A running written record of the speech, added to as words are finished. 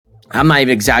I'm not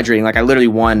even exaggerating. Like I literally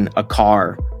won a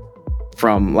car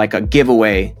from like a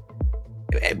giveaway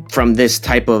from this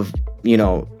type of,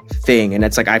 thing. And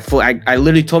it's like, I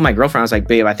literally told my girlfriend, I was like,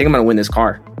 babe, I think I'm going to win this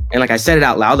car. And like, I said it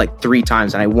out loud like 3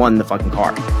 times and I won the fucking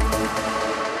car.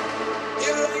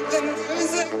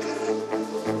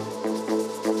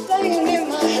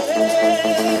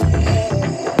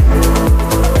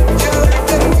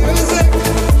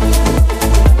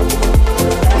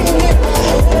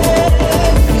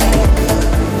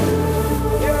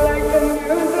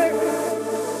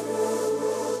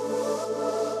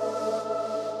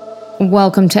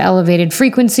 Welcome to Elevated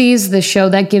Frequencies, the show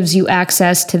that gives you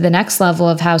access to the next level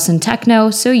of house and techno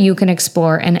so you can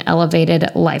explore an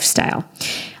elevated lifestyle.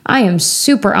 I am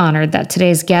super honored that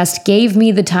today's guest gave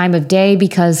me the time of day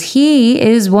because he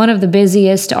is one of the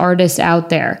busiest artists out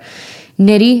there.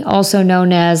 Nitti, also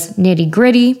known as Nitty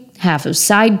Gritty, half of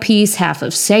Side Piece, half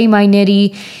of Say My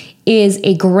Nitti, is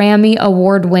a Grammy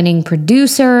award-winning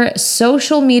producer,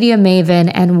 social media maven,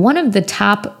 and one of the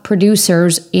top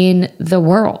producers in the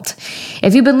world.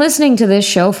 If you've been listening to this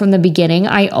show from the beginning,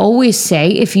 I always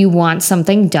say if you want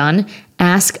something done,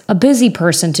 ask a busy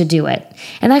person to do it.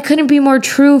 And that couldn't be more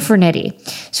true for Nitti.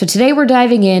 So today we're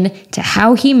diving in to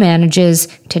how he manages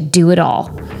to do it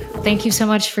all. Thank you so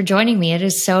much for joining me. It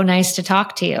is so nice to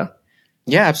talk to you.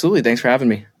 Yeah, absolutely. Thanks for having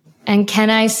me. And can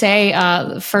I say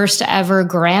first ever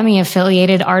Grammy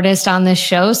affiliated artist on this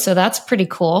show? So that's pretty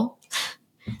cool.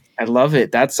 I love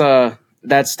it. That's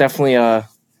definitely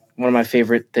one of my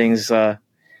favorite things. I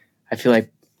feel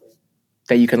like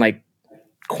that you can like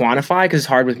quantify because it's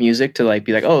hard with music to like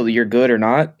be like, oh, you're good or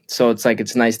not. So it's like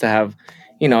it's nice to have,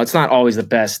 it's not always the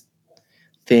best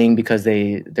thing because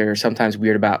they're sometimes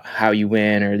weird about how you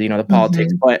win or the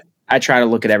politics. But I try to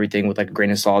look at everything with like a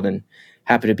grain of salt and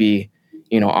happy to be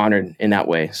honored in that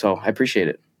way. So I appreciate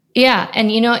it. Yeah. And,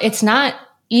 it's not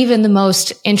even the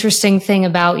most interesting thing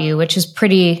about you, which is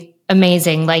pretty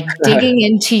amazing. Like digging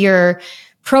into your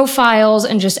profiles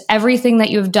and just everything that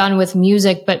you've done with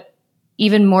music, but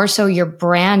even more so your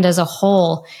brand as a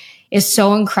whole is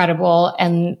so incredible.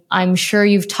 And I'm sure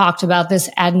you've talked about this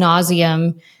ad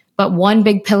nauseum, but one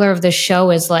big pillar of this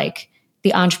show is like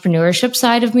the entrepreneurship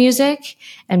side of music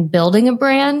and building a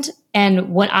brand. And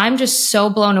what I'm just so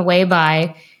blown away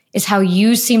by is how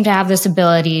you seem to have this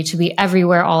ability to be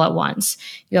everywhere all at once.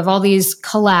 You have all these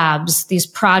collabs, these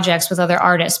projects with other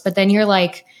artists, but then you're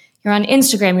on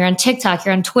Instagram, you're on TikTok,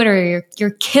 you're on Twitter,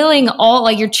 you're killing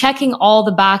you're checking all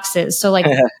the boxes. So like,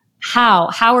 how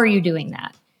are you doing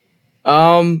that?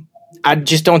 I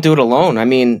just don't do it alone. I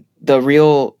mean, the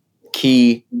real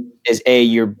key is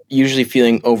you're usually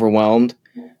feeling overwhelmed.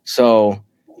 So,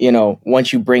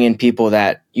 once you bring in people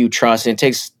that you trust, and it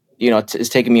takes, it's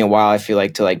taken me a while, I feel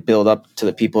like, to like build up to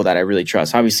the people that I really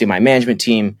trust. Obviously my management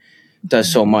team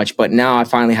does so much, but now I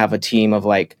finally have a team of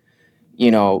like,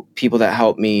 people that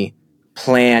help me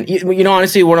plan.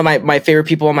 Honestly, one of my favorite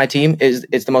people on my team is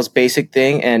the most basic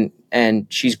thing. And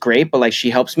she's great, but like she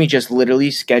helps me just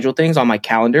literally schedule things on my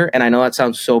calendar. And I know that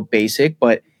sounds so basic,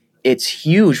 but it's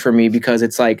huge for me because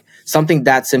it's like something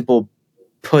that simple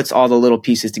puts all the little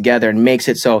pieces together and makes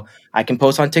it so I can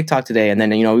post on TikTok today. And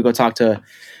then, we go talk to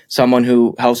someone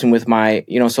who helps me with my,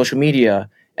 social media.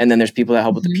 And then there's people that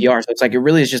help with the PR. So it's like, it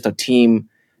really is just a team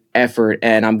effort.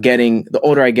 And the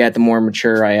older I get, the more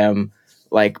mature I am,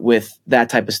 like with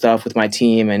that type of stuff with my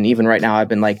team. And even right now I've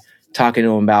been like talking to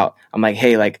them about, I'm like,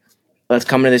 hey, like, let's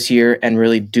come into this year and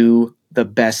really do the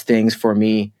best things for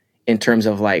me in terms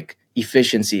of like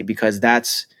efficiency, because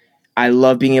I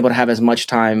love being able to have as much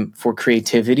time for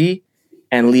creativity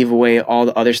and leave away all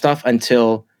the other stuff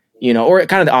until, or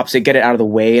kind of the opposite, get it out of the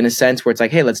way in a sense where it's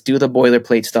like, hey, let's do the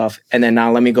boilerplate stuff. And then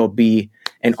now let me go be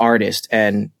an artist.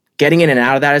 And getting in and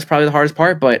out of that is probably the hardest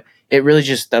part, but it really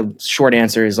just, the short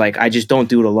answer is like, I just don't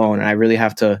do it alone. And I really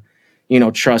have to,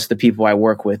 trust the people I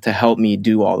work with to help me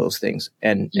do all those things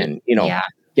and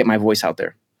get my voice out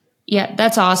there. Yeah,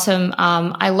 that's awesome.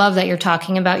 I love that you're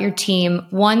talking about your team.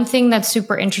 One thing that's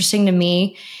super interesting to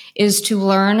me is to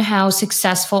learn how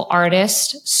successful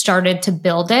artists started to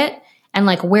build it. And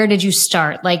like, where did you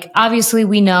start? Like, obviously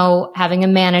we know having a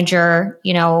manager,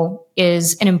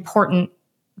 is an important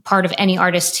part of any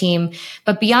artist team.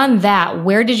 But beyond that,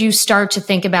 where did you start to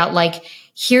think about like,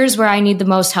 here's where I need the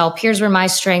most help. Here's where my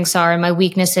strengths are and my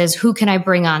weaknesses. Who can I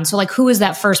bring on? So like, who is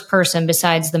that first person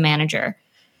besides the manager?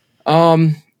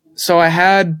 So I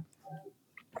had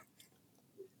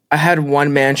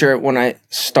one manager when I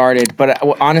started, but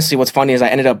honestly, what's funny is I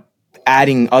ended up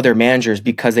adding other managers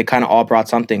because they kind of all brought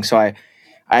something. So I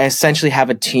essentially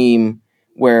have a team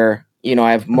where,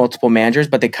 I have multiple managers,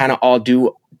 but they kind of all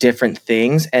do different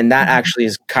things. And that actually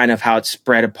is kind of how it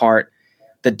spread apart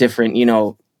the different,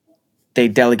 they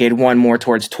delegated one more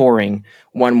towards touring,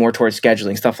 one more towards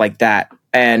scheduling, stuff like that.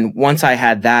 And once I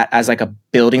had that as like a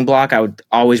building block, I would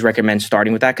always recommend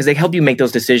starting with that because they help you make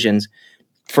those decisions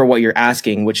for what you're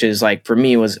asking, which is like, for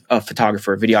me, was a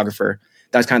photographer, a videographer.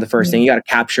 That was kind of the first thing. You got to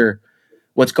capture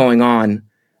what's going on.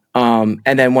 And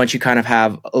then once you kind of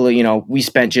have, we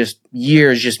spent just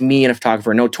years, just me and a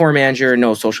photographer, no tour manager,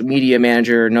 no social media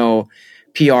manager, no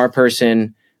PR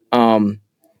person. And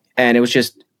it was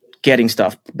just getting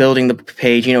stuff, building the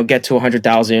page, get to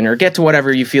 100,000 or get to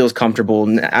whatever you feel is comfortable.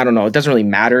 And I don't know. It doesn't really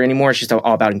matter anymore. It's just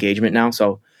all about engagement now.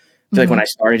 So I feel like when I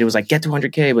started, it was like, get to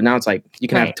 100K, but now it's like, you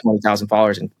can have 20,000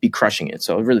 followers and be crushing it.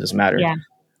 So it really doesn't matter. Yeah.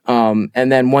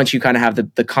 And then once you kind of have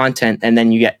the content and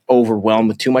then you get overwhelmed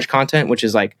with too much content, which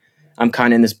is like, I'm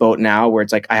kind of in this boat now where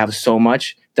it's like, I have so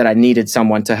much that I needed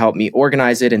someone to help me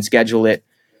organize it and schedule it.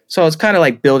 So it's kind of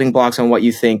like building blocks on what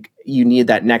you think you need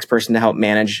that next person to help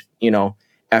manage,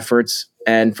 efforts.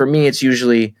 And for me, it's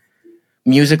usually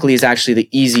musically is actually the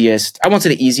easiest. I won't say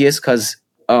the easiest because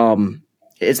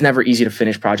it's never easy to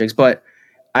finish projects, but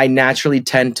I naturally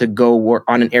tend to go work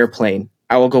on an airplane.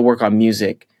 I will go work on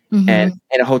music. And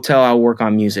in a hotel, I'll work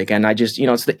on music. And I just,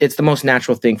 it's the most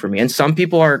natural thing for me. And some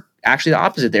people are actually the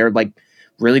opposite. They're like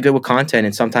really good with content.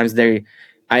 And sometimes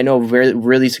I know very,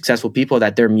 really successful people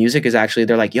that their music is actually,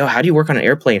 they're like, yo, how do you work on an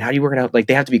airplane? How do you work on, like,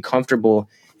 they have to be comfortable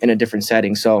in a different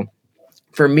setting. So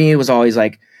for me, it was always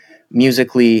like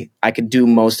musically, I could do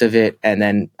most of it and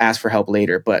then ask for help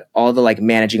later. But all the like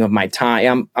managing of my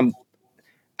time,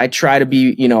 I try to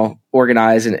be,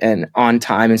 organized and on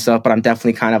time and stuff, but I'm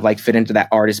definitely kind of like fit into that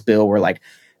artist bill where like,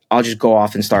 I'll just go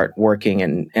off and start working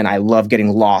and I love getting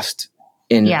lost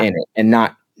in it and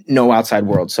not no outside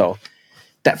world. So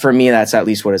that for me, that's at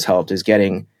least what has helped is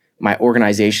getting my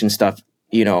organization stuff,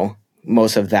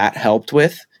 most of that helped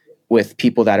with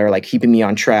people that are like keeping me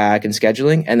on track and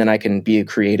scheduling. And then I can be a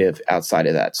creative outside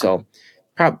of that. So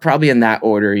probably in that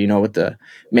order, with the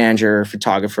manager,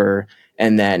 photographer,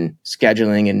 and then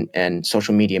scheduling and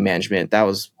social media management. That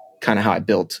was kind of how I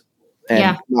built.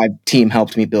 And my team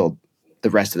helped me build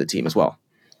the rest of the team as well.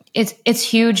 It's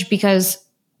huge because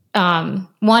one,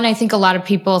 I think a lot of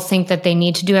people think that they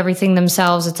need to do everything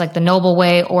themselves. It's like the noble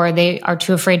way, or they are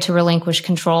too afraid to relinquish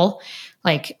control,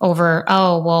 like over, I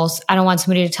don't want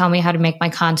somebody to tell me how to make my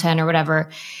content or whatever.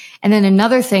 And then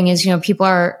another thing is, people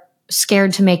are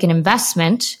scared to make an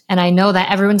investment. And I know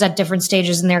that everyone's at different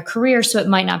stages in their career, so it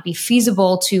might not be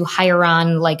feasible to hire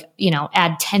on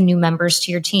add 10 new members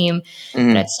to your team.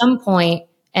 But at some point,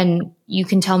 and you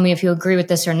can tell me if you agree with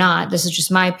this or not, this is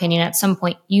just my opinion, at some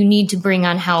point you need to bring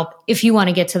on help if you want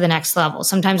to get to the next level.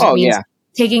 Sometimes it means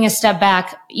taking a step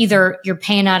back, either you're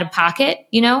paying out of pocket,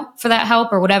 for that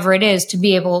help or whatever it is to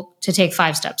be able to take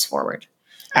 5 steps forward.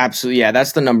 Absolutely. Yeah.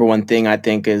 That's the number one thing I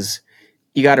think is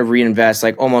you got to reinvest.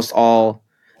 Like almost all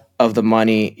of the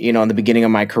money, in the beginning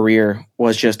of my career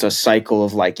was just a cycle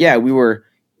of like, we were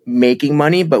making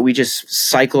money, but we just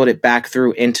cycled it back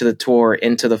through into the tour,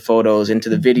 into the photos, into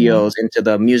the videos, into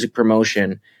the music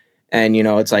promotion. And,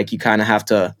 it's like, you kind of have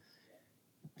to,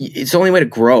 it's the only way to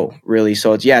grow really.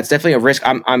 So it's definitely a risk.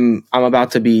 I'm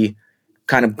about to be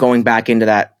kind of going back into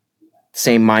that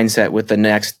same mindset with the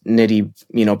next Nitti,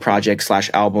 project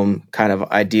 / album kind of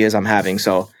ideas I'm having.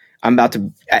 So I'm about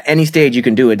to, at any stage you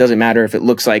can do it. Doesn't matter if it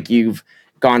looks like you've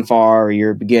gone far or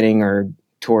you're beginning or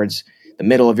towards the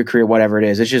middle of your career, whatever it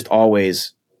is. It's just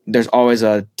there's always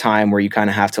a time where you kind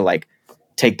of have to like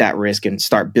take that risk and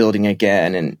start building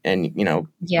again and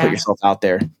put yourself out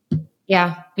there.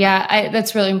 Yeah. Yeah.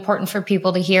 That's really important for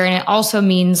people to hear. And it also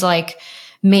means like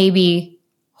maybe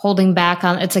holding back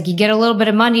on, it's like you get a little bit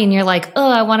of money and you're like, oh,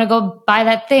 I want to go buy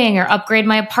that thing or upgrade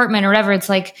my apartment or whatever. It's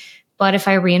like, but if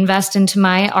I reinvest into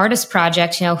my artist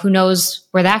project, who knows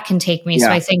where that can take me. Yeah.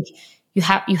 So I think you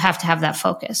have to have that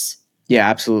focus. Yeah,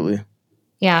 absolutely.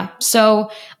 Yeah. So,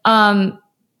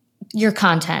 your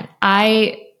content,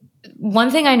 one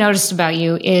thing I noticed about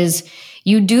you is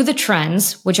you do the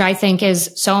trends, which I think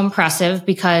is so impressive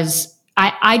because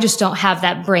I just don't have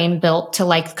that brain built to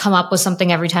like come up with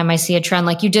something every time I see a trend.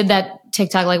 Like you did that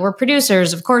TikTok, like we're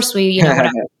producers, of course we,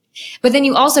 whatever. But then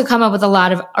you also come up with a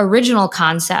lot of original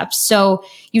concepts. So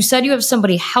you said you have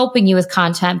somebody helping you with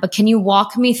content, but can you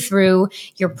walk me through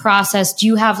your process? Do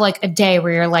you have like a day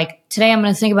where you're like, today I'm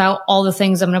going to think about all the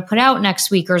things I'm going to put out next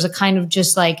week, or is it kind of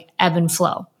just like ebb and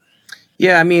flow?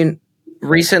 Yeah, I mean,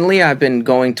 recently I've been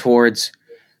going towards,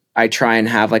 I try and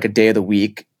have like a day of the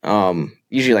week,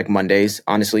 usually like Mondays,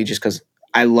 honestly, just because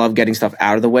I love getting stuff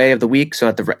out of the way of the week.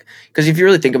 So because if you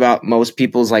really think about most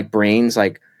people's like brains,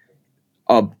 like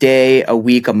a day, a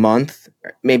week, a month,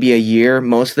 maybe a year.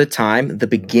 Most of the time, the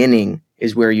beginning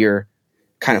is where you're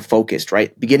kind of focused,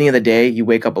 right? Beginning of the day, you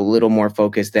wake up a little more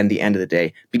focused than the end of the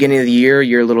day. Beginning of the year,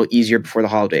 you're a little easier before the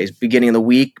holidays. Beginning of the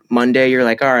week, Monday, you're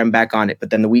like, all right, I'm back on it. But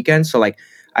then the weekend, so like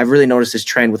I've really noticed this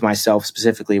trend with myself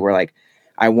specifically where like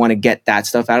I want to get that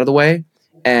stuff out of the way.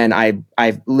 And I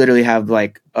literally have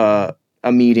like a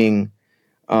meeting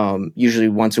usually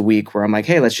once a week where I'm like,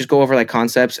 hey, let's just go over like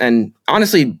concepts. And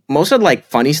honestly, most of like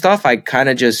funny stuff, I kind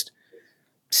of just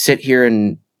sit here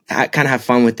and kind of have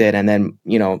fun with it. And then,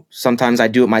 you know, sometimes I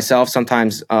do it myself.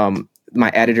 Sometimes my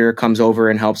editor comes over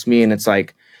and helps me. And it's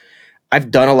like,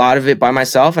 I've done a lot of it by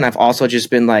myself. And I've also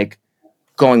just been like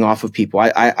going off of people.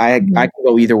 I can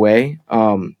go either way.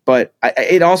 But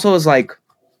it also is like,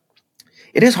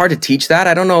 it is hard to teach that.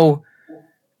 I don't know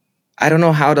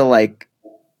how to like,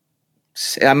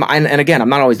 and again, I'm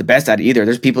not always the best at it either.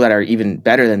 There's people that are even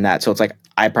better than that. So it's like,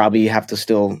 I probably have to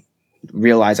still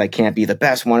realize I can't be the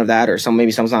best one of that, or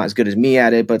maybe someone's not as good as me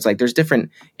at it. But it's like, there's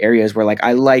different areas where like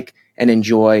I like and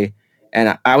enjoy.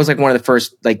 And I was like one of the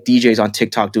first like DJs on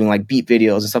TikTok doing like beat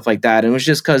videos and stuff like that. And it was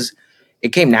just because it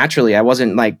came naturally. I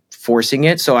wasn't like forcing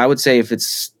it. So I would say if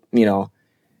it's, you know,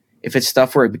 if it's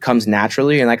stuff where it becomes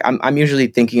naturally, and like I'm usually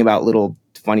thinking about little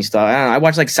funny stuff. I don't know, I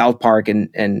watch like South Park and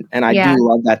I do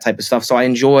love that type of stuff. So I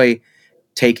enjoy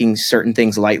taking certain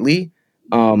things lightly.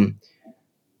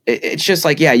 It's just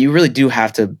like, yeah, you really do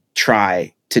have to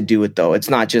try to do it though. It's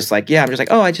not just like, yeah, I'm just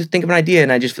like, oh, I just think of an idea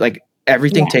and I just like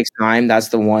everything takes time. That's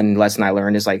the one lesson I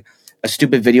learned is like a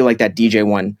stupid video like that DJ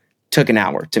one took an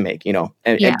hour to make, you know,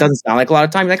 and it doesn't sound like a lot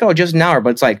of time. You're like, oh, just an hour, but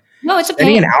it's like, no, it's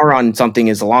spending an hour on something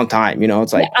is a long time, you know,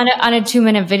 it's like on a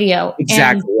 2-minute video.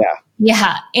 Exactly. And,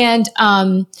 yeah.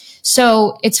 And,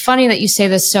 so it's funny that you say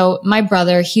this. So my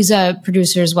brother, he's a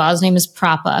producer as well. His name is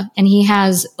Prapa, and he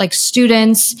has like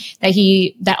students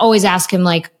that always ask him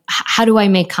like, how do I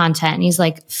make content? And he's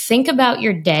like, think about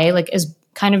your day, like as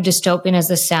kind of dystopian as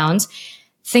this sounds,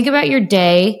 think about your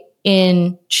day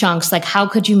in chunks. Like, how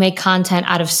could you make content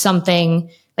out of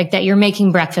something like that? You're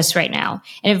making breakfast right now.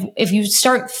 And if you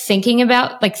start thinking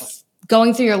about like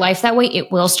going through your life that way,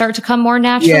 it will start to come more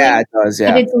naturally. Yeah, it does.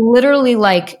 Yeah. But it's literally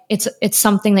like, it's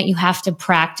something that you have to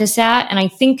practice at. And I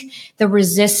think the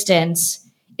resistance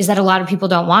is that a lot of people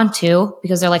don't want to,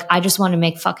 because they're like, I just want to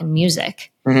make fucking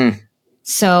music. Mm-hmm.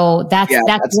 So that's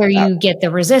where you get the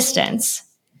resistance.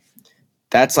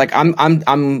 That's like,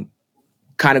 I'm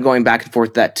kind of going back and forth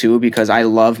with that too, because I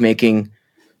love making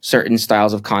certain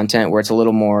styles of content where it's a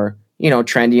little more, you know,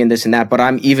 trendy and this and that. But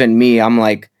I'm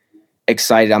like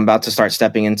excited. I'm about to start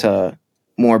stepping into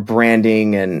more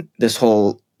branding and this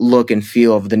whole look and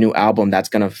feel of the new album that's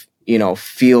going to, you know,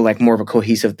 feel like more of a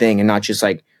cohesive thing and not just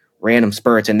like random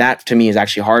spurts. And that to me is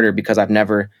actually harder because I've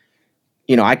never,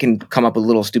 you know, I can come up with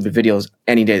little stupid videos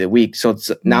any day of the week. So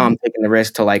now I'm taking the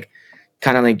risk to like,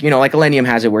 kind of like, you know, like Millennium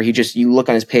has it where you look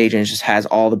on his page and it just has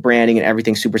all the branding and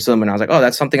everything super slim. And I was like, oh,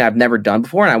 that's something I've never done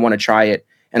before. And I want to try it.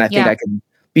 And I think I could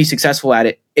be successful at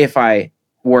it if I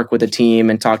work with a team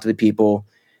and talk to the people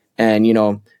and, you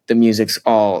know, the music's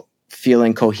all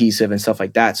feeling cohesive and stuff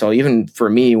like that. So even for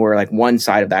me, where like one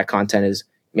side of that content is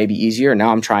maybe easier,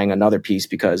 now I'm trying another piece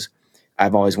because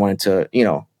I've always wanted to, you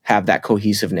know, have that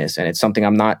cohesiveness. And it's something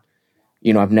I'm not,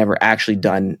 you know, I've never actually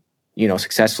done, you know,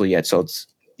 successfully yet. So it's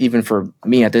even for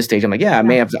me at this stage, I'm like, I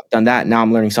may have done that. Now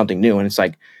I'm learning something new. And it's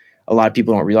like a lot of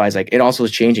people don't realize like it also is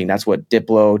changing. That's what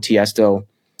Diplo, Tiesto,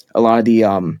 a lot of the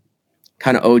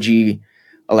kind of OG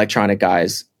electronic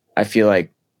guys, I feel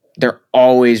like they're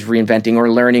always reinventing or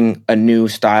learning a new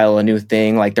style, a new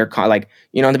thing. Like they're like,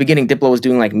 you know, in the beginning, Diplo was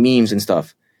doing like memes and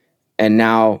stuff. And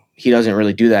now he doesn't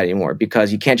really do that anymore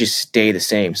because you can't just stay the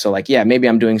same. So like, yeah, maybe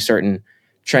I'm doing certain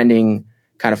trending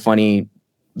kind of funny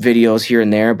videos here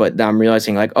and there, but I'm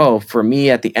realizing like, oh, for me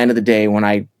at the end of the day, when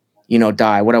I, you know,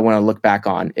 die, what I want to look back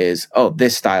on is, oh,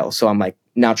 this style. So I'm like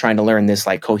now trying to learn this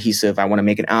like cohesive. I want to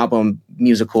make an album,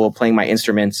 musical, playing my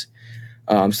instruments,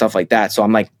 stuff like that. So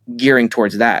I'm like gearing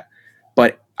towards that.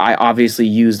 But I obviously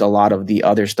used a lot of the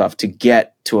other stuff to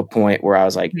get to a point where I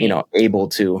was like, you know, able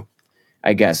to,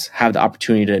 I guess, have the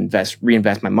opportunity to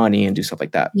reinvest my money and do stuff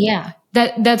like that. Yeah,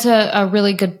 that's a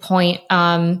really good point.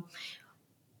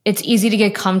 It's easy to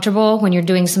get comfortable when you're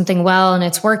doing something well and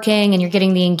it's working and you're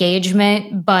getting the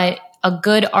engagement, but a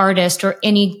good artist or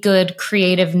any good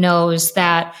creative knows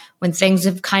that when things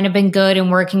have kind of been good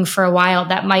and working for a while,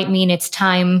 that might mean it's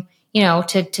time, you know,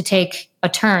 to take a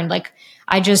turn. Like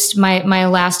my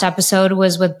last episode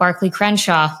was with Barclay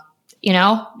Crenshaw, you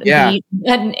know,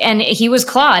 and he was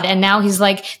Claude, and now he's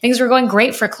like, things were going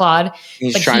great for Claude.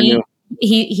 He's trying to.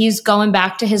 He's going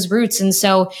back to his roots. And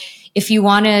so if you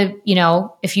want to,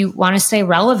 if you want to stay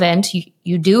relevant,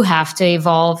 you do have to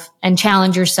evolve and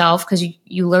challenge yourself because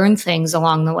you learn things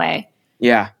along the way.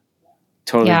 Yeah,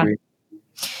 totally agree.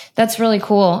 That's really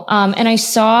cool. And I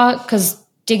saw, because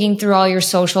digging through all your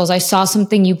socials, I saw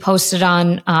something you posted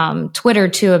on Twitter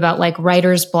too about like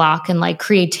writer's block and like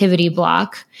creativity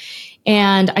block.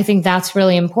 And I think that's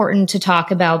really important to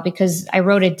talk about because I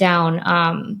wrote it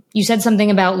down. You said something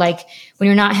about like when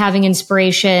you're not having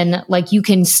inspiration, like you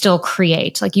can still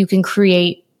create, like you can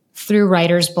create through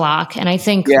writer's block. And I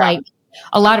think like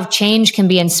a lot of change can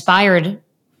be inspired,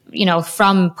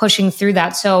 from pushing through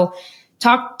that. So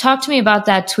talk to me about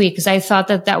that tweet, because I thought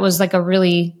that was like a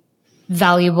really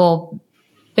valuable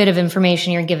bit of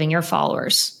information you're giving your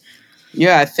followers.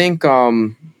 Yeah, I think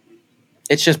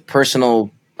it's just personal.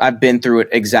 I've been through it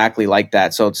exactly like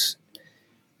that. So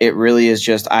it really is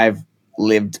just I've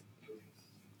lived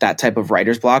that type of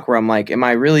writer's block where I'm like, am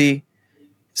I really?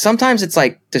 Sometimes it's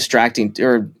like distracting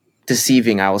or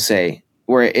deceiving, I will say,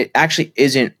 where it actually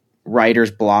isn't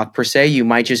writer's block per se. You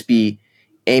might just be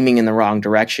aiming in the wrong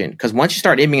direction. Because once you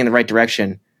start aiming in the right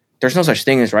direction, there's no such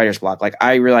thing as writer's block. Like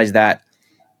I realized that,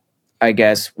 I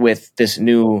guess, with this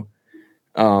new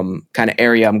kind of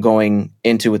area I'm going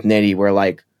into with Nitti, where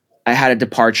like I had a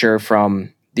departure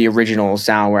from the original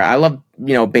sound where I love,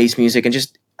 bass music and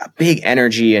just a big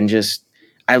energy and just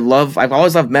I've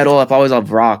always loved metal, I've always loved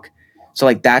rock. So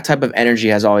like that type of energy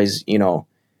has always,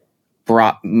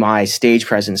 brought my stage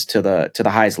presence to the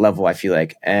highest level, I feel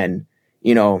like. And,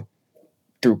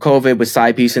 through COVID with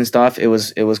side piece and stuff, it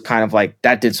was kind of like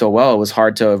that did so well. It was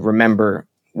hard to remember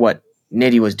what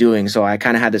Nitti was doing. So I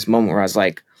kind of had this moment where I was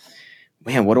like,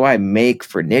 man, what do I make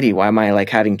for Nitti? Why am I like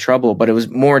having trouble? But it was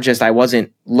more just I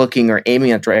wasn't looking or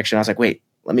aiming that direction. I was like, wait,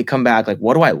 let me come back. Like,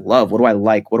 what do I love? What do I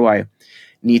like? What do I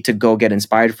need to go get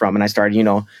inspired from? And I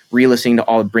started, re-listening to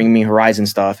all the Bring Me Horizon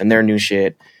stuff and their new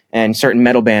shit and certain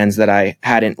metal bands that I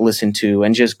hadn't listened to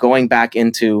and just going back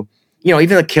into, even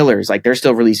the Killers, like they're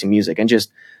still releasing music and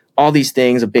just all these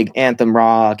things, a big anthem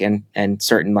rock and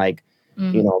certain like,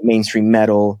 mainstream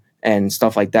metal and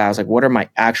stuff like that. I was like, what are my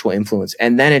actual influence?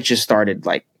 And then it just started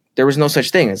like, there was no such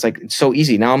thing. It's like, it's so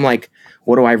easy. Now I'm like,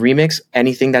 what do I remix?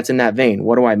 Anything that's in that vein.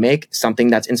 What do I make? Something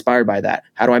that's inspired by that.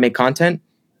 How do I make content?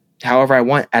 However I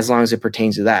want, as long as it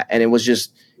pertains to that. And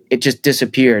it just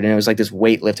disappeared. And it was like this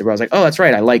weight lifted where I was like, oh, that's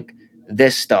right. I like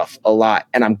this stuff a lot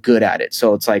and I'm good at it.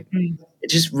 So it's like, it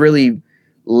just really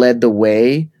led the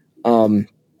way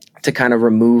to kind of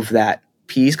remove that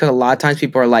piece. Cause a lot of times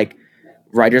people are like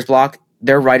writer's block.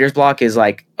 Their writer's block is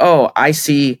like, oh, I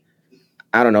see,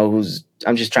 I don't know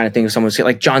I'm just trying to think of someone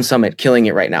like John Summit killing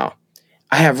it right now.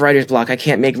 I have writer's block. I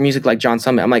can't make music like John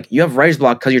Summit. I'm like, you have writer's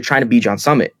block because you're trying to be John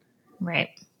Summit. Right.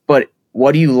 But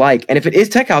what do you like? And if it is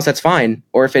tech house, that's fine.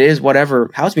 Or if it is whatever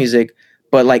house music,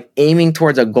 but like aiming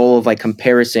towards a goal of like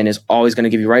comparison is always going to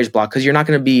give you writer's block because you're not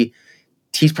going to be,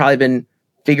 he's probably been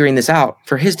figuring this out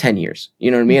for his 10 years.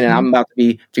 You know what I mean? Mm-hmm. And I'm about to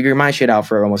be figuring my shit out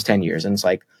for almost 10 years. And it's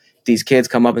like, these kids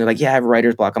come up and they're like, yeah, I have a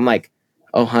writer's block. I'm like,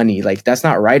 oh, honey, like that's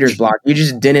not writer's block. You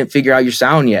just didn't figure out your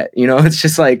sound yet. It's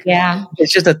just like,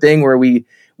 it's just a thing where we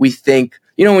think,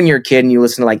 when you're a kid and you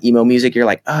listen to like emo music, you're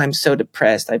like, oh, I'm so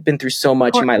depressed. I've been through so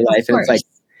much in my life. And it's like,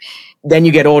 then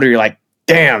you get older, you're like,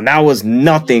 damn, that was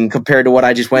nothing compared to what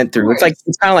I just went through. It's like,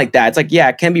 it's kind of like that. It's like, yeah,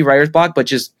 it can be writer's block, but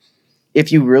just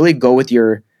if you really go with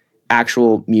your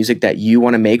actual music that you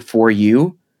want to make for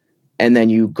you, and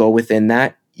then you go within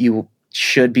that, you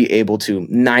should be able to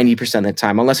 90% of the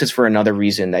time, unless it's for another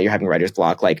reason that you're having writer's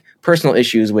block, like personal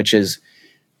issues, which is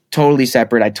totally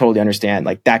separate. I totally understand.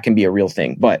 Like that can be a real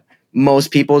thing, but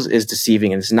most people's is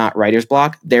deceiving and it's not writer's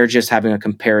block. They're just having a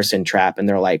comparison trap and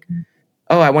they're like,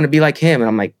 oh, I want to be like him. And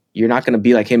I'm like, you're not going to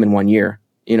be like him in 1 year.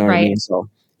 You know what I mean? So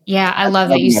yeah, I love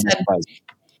that you said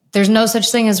there's no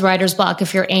such thing as writer's block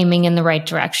if you're aiming in the right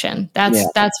direction. That's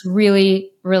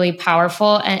really, really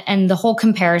powerful. And the whole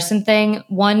comparison thing,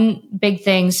 one big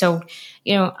thing. So,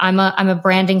 I'm a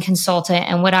branding consultant,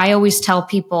 and what I always tell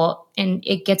people, and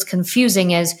it gets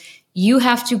confusing, is you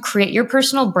have to create your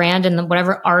personal brand, and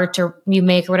whatever art or you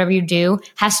make or whatever you do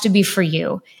has to be for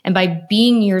you. And by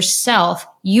being yourself,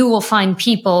 you will find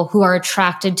people who are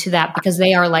attracted to that because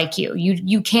they are like you.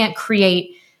 You can't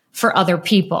create for other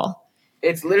people.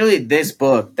 It's literally this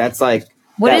book that's like,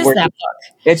 what is that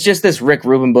book? It's just this Rick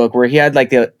Rubin book where he had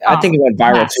like I think it went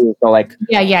viral too. So like,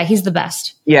 yeah, he's the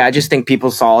best. Yeah, I just think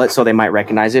people saw it so they might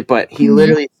recognize it. But he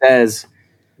literally says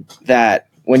that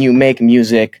when you make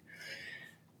music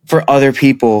for other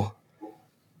people,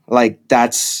 like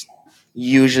that's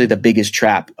usually the biggest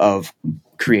trap of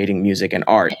creating music and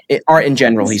art in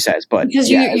general, he says. But because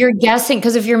you're guessing,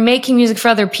 because if you're making music for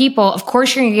other people, of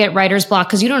course you're going to get writer's block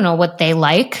because you don't know what they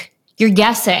like. You're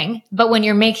guessing. But when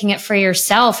you're making it for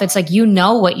yourself, it's like, you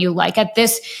know what you like. At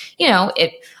this,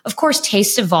 of course,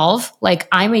 tastes evolve. Like,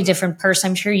 I'm a different person.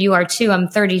 I'm sure you are too. I'm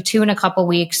 32 in a couple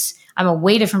weeks. I'm a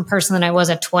way different person than I was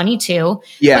at 22.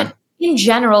 Yeah. But in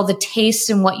general, the tastes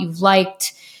and what you've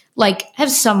liked, have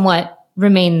somewhat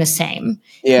remained the same.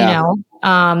 Yeah.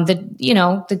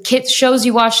 The kids shows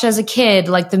you watched as a kid,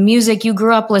 like the music you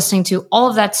grew up listening to, all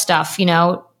of that stuff,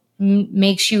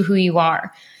 makes you who you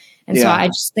are. And so I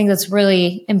just think that's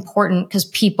really important because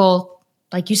people,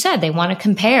 like you said, they want to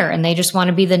compare and they just want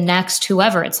to be the next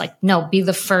whoever. It's like, no, be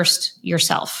the first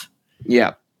yourself.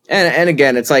 Yeah. And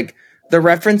again, it's like the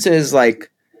references,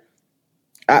 like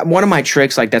one of my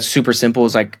tricks, like that's super simple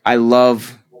is like, I'm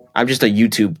just a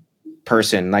YouTube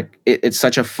person. Like it's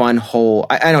such a fun whole,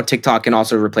 I know TikTok can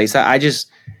also replace that. I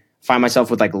just find myself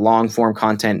with like long form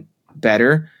content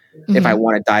better if I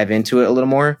want to dive into it a little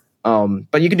more.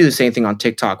 But you can do the same thing on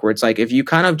TikTok where it's like, if you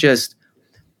kind of just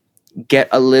get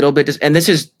a little bit, and this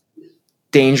is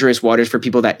dangerous waters for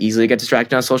people that easily get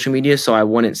distracted on social media. So I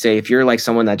wouldn't say if you're like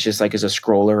someone that just like is a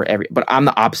scroller but I'm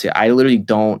the opposite. I literally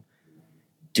don't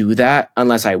do that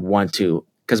unless I want to,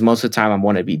 because most of the time I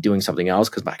want to be doing something else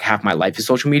because like half my life is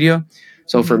social media.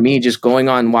 So for me, just going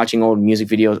on watching old music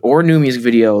videos or new music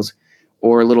videos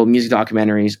or little music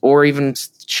documentaries or even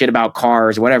shit about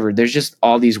cars, whatever, there's just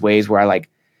all these ways where I like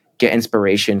get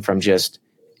inspiration from just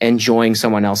enjoying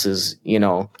someone else's,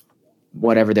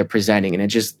 whatever they're presenting. And it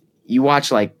just, you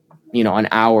watch like, an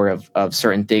hour of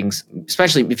certain things,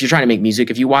 especially if you're trying to make music.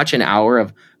 If you watch an hour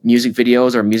of music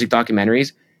videos or music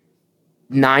documentaries,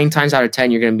 9 times out of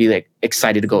 10, you're going to be like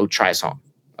excited to go try a song.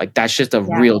 Like that's just a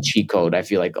real cheat code. I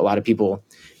feel like a lot of people,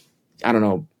 I don't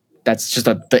know, that's just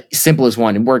the simplest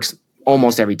one. It works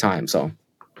almost every time. So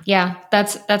yeah,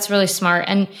 that's really smart.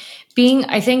 And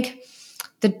I think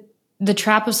the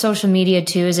trap of social media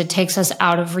too is it takes us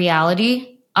out of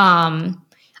reality.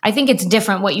 I think it's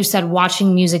different what you said,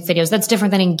 watching music videos. That's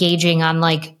different than engaging on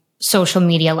like social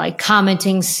media, like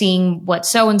commenting, seeing what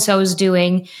so-and-so is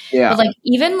doing. Yeah. But like,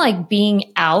 even like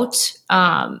being out,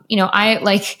 I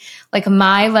like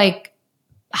my like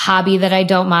hobby that I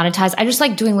don't monetize. I just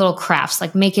like doing little crafts,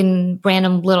 like making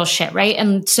random little shit. Right.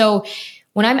 And so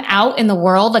when I'm out in the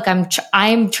world, like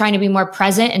I'm trying to be more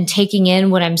present and taking in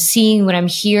what I'm seeing, what I'm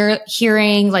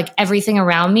hearing, like everything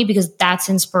around me, because that's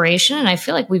inspiration. And I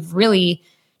feel like we've really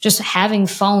just having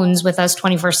phones with us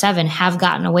 24/7 have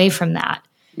gotten away from that.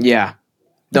 Yeah.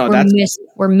 No,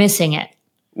 we're missing it.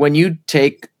 When you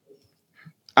take,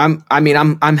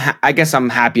 I guess I'm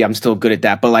happy I'm still good at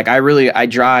that. But like, I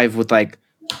drive with like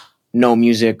no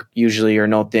music usually or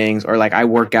no things, or like I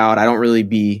work out. I don't really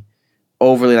be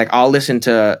overly like, I'll listen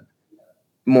to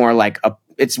more like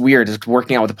it's weird. It's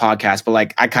working out with a podcast, but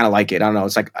like, I kind of like it. I don't know.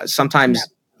 It's like sometimes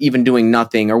even doing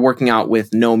nothing or working out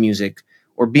with no music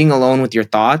or being alone with your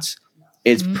thoughts.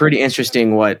 It's pretty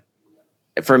interesting what,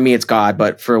 for me, it's God,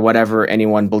 but for whatever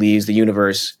anyone believes, the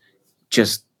universe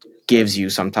just gives you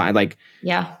sometimes. Like,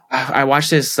 I watched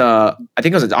this, I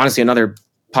think it was honestly another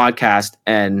podcast,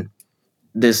 and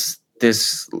this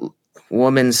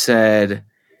woman said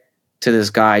to this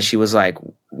guy, she was like,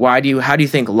 how do you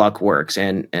think luck works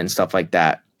and stuff like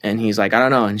that? And he's like, I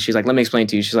don't know. And she's like, let me explain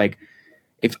to you. She's like,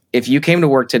 if you came to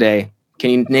work today, can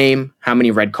you name how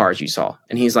many red cars you saw?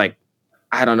 And he's like,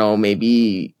 I don't know,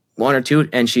 maybe 1 or 2.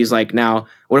 And she's like, now,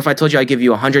 what if I told you I give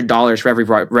you $100 for every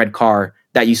red car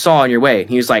that you saw on your way? And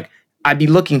he was like, I'd be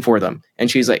looking for them. And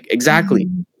she's like, exactly.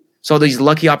 So these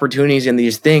lucky opportunities and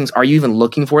these things, are you even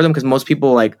looking for them? Because most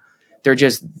people, like,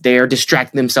 they're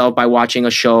distracting themselves by watching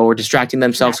a show or distracting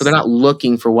themselves. So they're not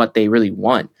looking for what they really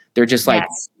want. They're just like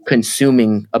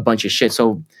consuming a bunch of shit.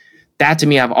 So that, to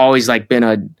me, I've always like been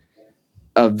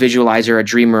a visualizer, a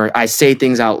dreamer. I say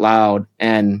things out loud,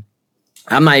 and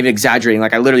I'm not even exaggerating.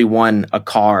 Like, I literally won a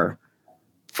car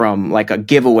from like a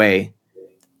giveaway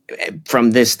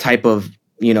from this type of,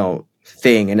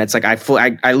 thing. And it's like,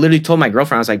 I literally told my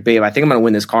girlfriend, I was like, babe, I think I'm going to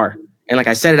win this car. And like,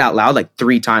 I said it out loud like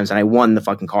 3 times and I won the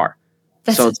fucking car.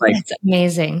 So it's like, that's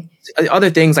amazing.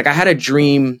 Other things, like I had a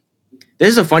dream. This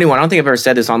is a funny one. I don't think I've ever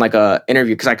said this on like a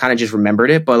interview because I kind of just remembered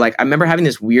it. But like, I remember having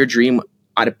this weird dream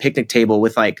at a picnic table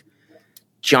with like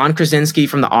John Krasinski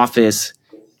from The Office,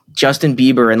 Justin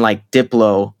Bieber, and like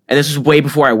Diplo. And this was way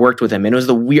before I worked with him. And it was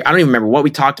I don't even remember what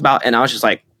we talked about. And I was just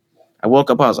like, I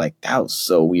woke up, I was like, that was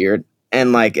so weird.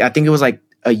 And like, I think it was like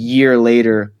a year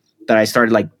later that I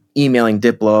started like emailing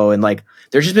Diplo, and like,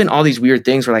 there's just been all these weird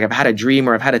things where like I've had a dream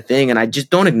or I've had a thing and I just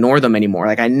don't ignore them anymore.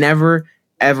 Like I never,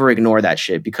 ever ignore that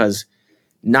shit, because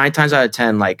 9 times out of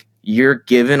 10, like you're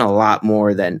given a lot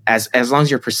more than as long as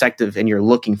you're perceptive and you're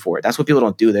looking for it. That's what people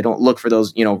don't do. They don't look for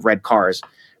those, red cars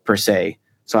per se.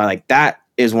 So I like that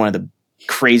is one of the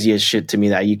craziest shit to me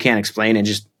that you can't explain and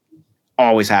just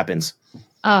always happens.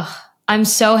 Oh, I'm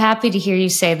so happy to hear you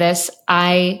say this.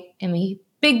 I am a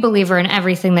big believer in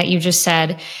everything that you just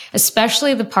said,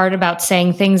 especially the part about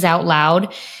saying things out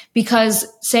loud, because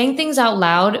saying things out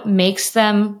loud makes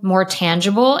them more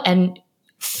tangible and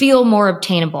feel more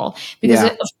obtainable. Because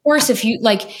of course, if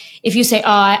you say, "Oh,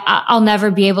 I'll never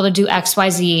be able to do X, Y,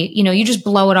 Z," you just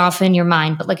blow it off in your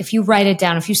mind. But like if you write it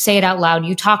down, if you say it out loud,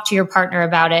 you talk to your partner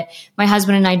about it. My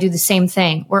husband and I do the same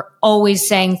thing. We're always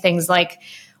saying things like,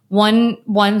 one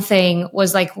thing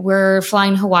was like, we're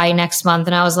flying to Hawaii next month,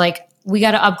 and I was like, we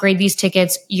got to upgrade these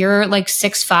tickets. You're like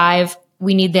 6'5".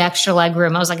 We need the extra leg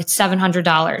room. I was like, it's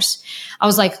 $700. I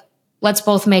was like, let's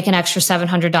both make an extra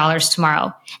 $700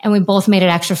 tomorrow. And we both made an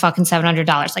extra fucking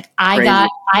 $700. Like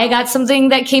I got something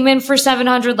that came in for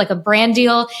 700, like a brand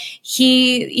deal.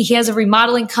 He has a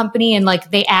remodeling company, and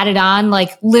like they added on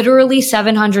like literally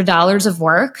 $700 of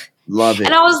work. Love it.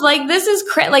 And I was like, this is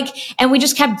and we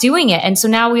just kept doing it. And so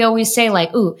now we always say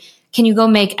like, ooh, can you go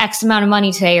make X amount of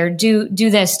money today, or do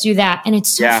this, do that? And it's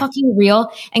so fucking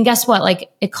real. And guess what?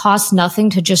 Like it costs nothing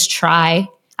to just try.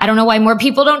 I don't know why more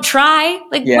people don't try.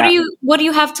 Like, what do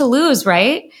you have to lose,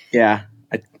 right? Yeah.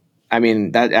 I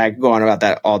mean, that I go on about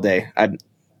that all day.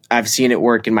 I've seen it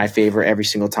work in my favor every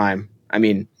single time. I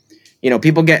mean, I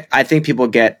think people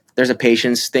get, there's a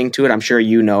patience thing to it. I'm sure,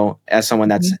 as someone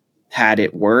that's had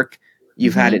it work,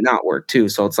 you've had it not work too.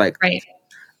 So it's like,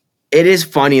 it is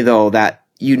funny though, that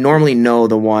you normally know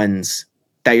the ones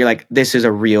that you're like, this is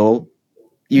a real,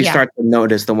 you start to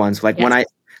notice the ones like when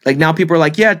now people are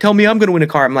like, yeah, tell me I'm going to win a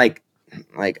car. I'm like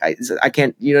I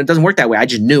can't, it doesn't work that way. I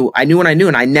knew when I knew,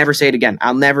 and I never say it again.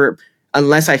 I'll never,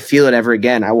 unless I feel it ever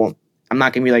again, I'm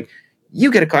not going to be like,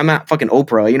 you get a car. I'm not fucking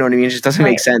Oprah. You know what I mean? It just doesn't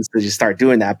make sense to just start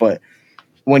doing that. But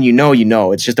when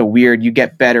it's just you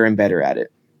get better and better at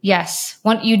it. Yes.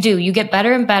 You get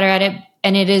better and better at it.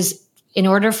 And it is, in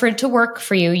order for it to work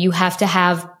for you, you have to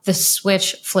have the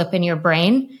switch flip in your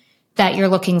brain that you're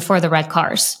looking for the red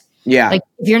cars. Yeah. Like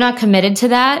if you're not committed to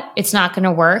that, it's not going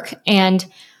to work. And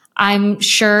I'm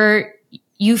sure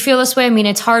you feel this way. I mean,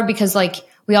 it's hard because like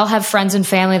we all have friends and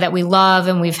family that we love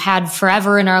and we've had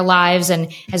forever in our lives.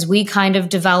 And as we kind of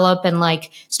develop and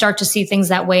like start to see things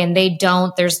that way and they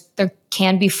don't, there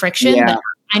can be friction. Yeah. But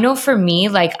I know for me,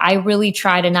 like I really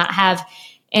try to not have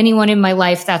anyone in my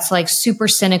life that's like super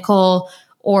cynical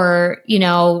or,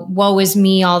 woe is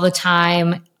me all the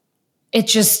time. It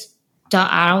just,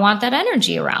 I don't want that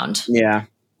energy around. Yeah,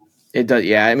 it does.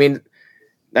 Yeah. I mean,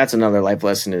 that's another life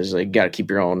lesson is like, you got to keep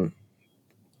your own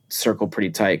circle pretty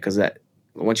tight. Cause that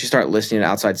once you start listening to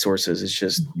outside sources, it's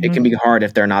just, it can be hard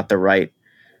if they're not the right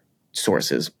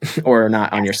sources or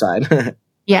not on your side.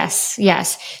 Yes.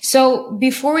 So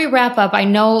before we wrap up, I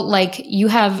know like you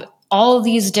have all of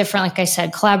these different, like I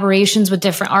said, collaborations with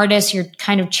different artists. You're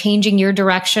kind of changing your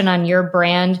direction on your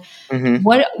brand. Mm-hmm.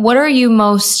 What are you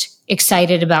most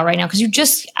excited about right now? Because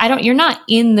you're not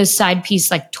in the side piece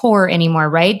like tour anymore,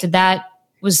 right?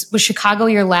 Was Chicago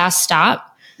your last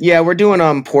stop? Yeah, we're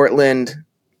doing Portland.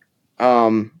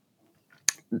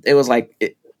 It was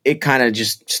like it kind of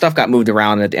just stuff got moved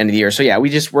around at the end of the year. So yeah,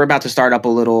 we're about to start up a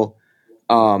little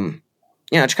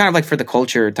it's kind of like for the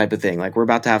culture type of thing. Like we're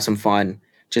about to have some fun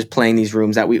just playing these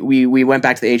rooms that we went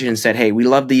back to the agent and said, hey, we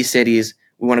love these cities.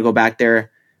 We want to go back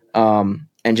there and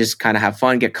just kind of have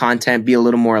fun, get content, be a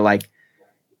little more like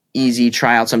easy,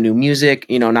 try out some new music,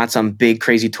 not some big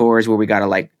crazy tours where we got to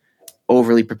like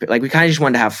overly prepare. Like we kind of just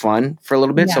wanted to have fun for a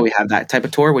little bit. Yeah. So we have that type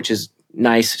of tour, which is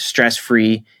nice,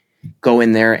 stress-free, go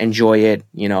in there, enjoy it,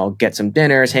 get some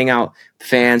dinners, hang out with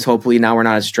fans. Hopefully now we're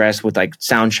not as stressed with like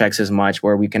sound checks as much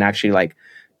where we can actually like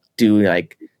do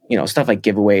like, stuff like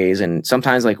giveaways. And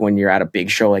sometimes like when you're at a big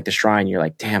show like the Shrine, you're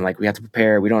like, damn, like we have to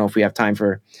prepare. We don't know if we have time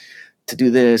to do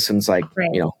this. And it's like,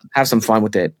 have some fun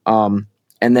with it. And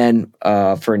then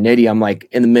for Nitti, I'm like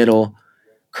in the middle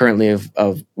currently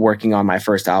of working on my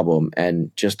first album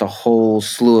and just a whole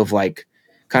slew of like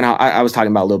kind of, I was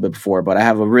talking about a little bit before, but I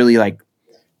have a really like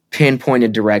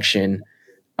pinpointed direction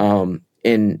in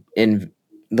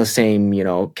the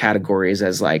same, categories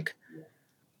as like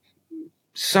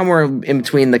somewhere in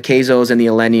between the Kazos and the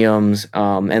Illeniums,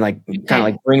 and like kind of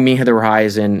like Bring Me to the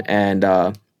Horizon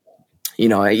and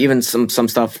even some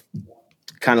stuff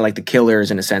kind of like the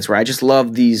Killers in a sense where I just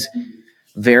love these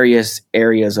various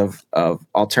areas of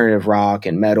alternative rock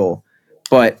and metal,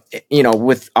 but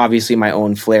with obviously my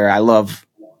own flair.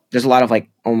 There's a lot of like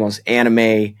almost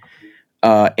anime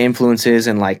influences,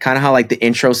 and like kind of how like the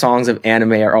intro songs of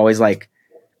anime are always like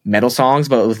metal songs,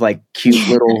 but with like cute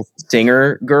little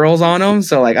singer girls on them.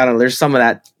 So like, I don't know, there's some of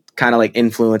that kind of like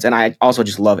influence. And I also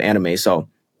just love anime. So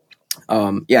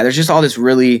yeah, there's just all this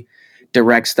really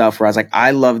direct stuff where I was like,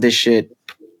 I love this shit.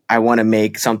 I want to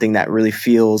make something that really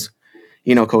feels,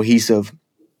 cohesive.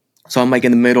 So I'm like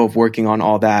in the middle of working on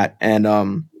all that. And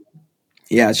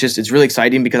yeah, it's really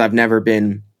exciting because I've never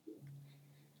been,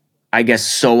 I guess,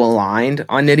 so aligned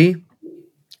on Nitti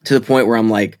to the point where I'm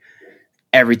like,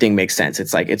 everything makes sense.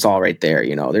 It's like, it's all right there.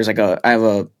 There's like I have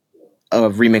a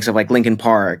remix of like Linkin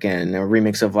Park and a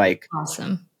remix of like,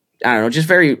 awesome. I don't know, just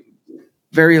very,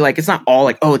 very like, it's not all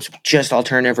like, oh, it's just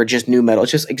alternative or just new metal.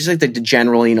 It's just like the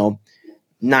general,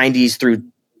 90s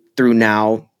through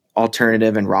now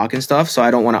alternative and rock and stuff. So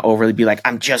I don't want to overly be like,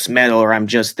 I'm just metal or I'm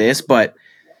just this, but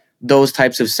those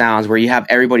types of sounds where you have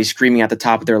everybody screaming at the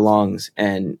top of their lungs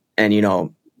and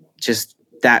just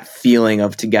that feeling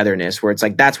of togetherness where it's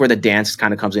like, that's where the dance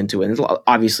kind of comes into it. And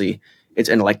obviously it's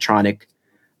an electronic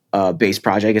based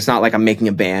project. It's not like I'm making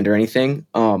a band or anything.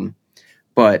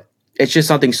 But it's just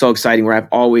something so exciting where I've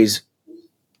always,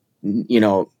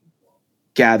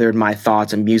 gathered my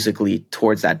thoughts and musically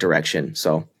towards that direction.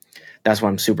 So that's what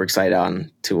I'm super excited on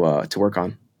to work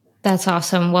on. That's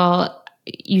awesome. Well,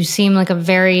 you seem like a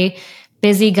very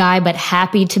busy guy, but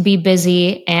happy to be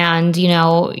busy. And,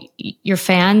 your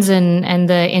fans and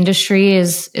the industry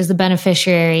is the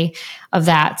beneficiary of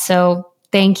that. So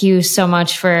thank you so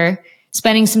much for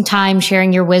spending some time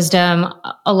sharing your wisdom.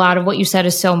 A lot of what you said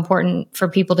is so important for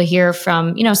people to hear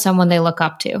from, someone they look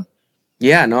up to.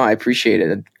 Yeah, no, I appreciate it.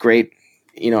 A great,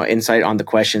 insight on the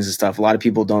questions and stuff. A lot of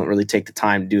people don't really take the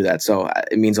time to do that. So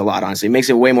it means a lot, honestly. It makes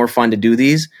it way more fun to do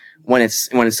these when it's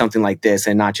something like this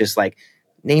and not just like,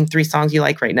 name 3 songs you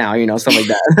like right now, stuff like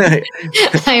that.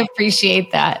 I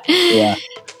appreciate that. Yeah.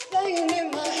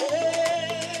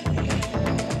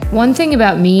 One thing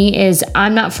about me is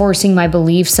I'm not forcing my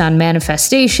beliefs on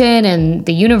manifestation and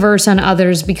the universe on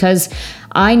others because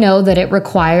I know that it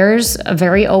requires a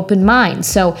very open mind.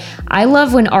 So I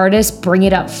love when artists bring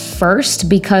it up first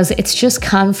because it's just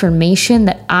confirmation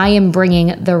that I am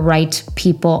bringing the right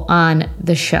people on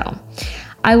the show.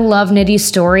 I love Nitti's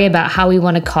story about how he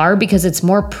won a car because it's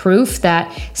more proof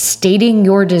that stating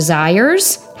your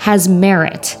desires has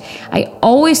merit. I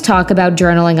always talk about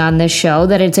journaling on this show,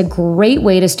 that it's a great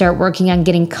way to start working on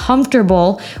getting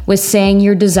comfortable with saying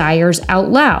your desires out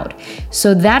loud.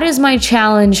 So that is my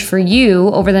challenge for you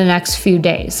over the next few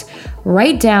days.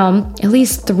 Write down at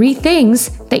least 3 things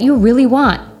that you really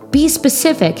want. Be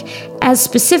specific as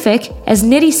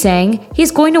Nitti saying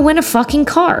he's going to win a fucking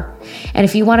car. And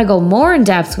if you want to go more in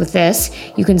depth with this,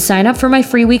 you can sign up for my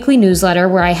free weekly newsletter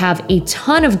where I have a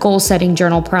ton of goal-setting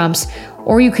journal prompts,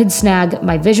 or you could snag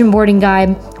my vision boarding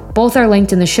guide. Both are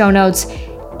linked in the show notes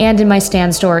and in my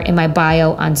Stan store in my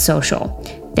bio on social.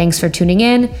 Thanks for tuning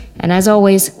in, and as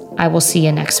always, I will see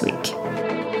you next week.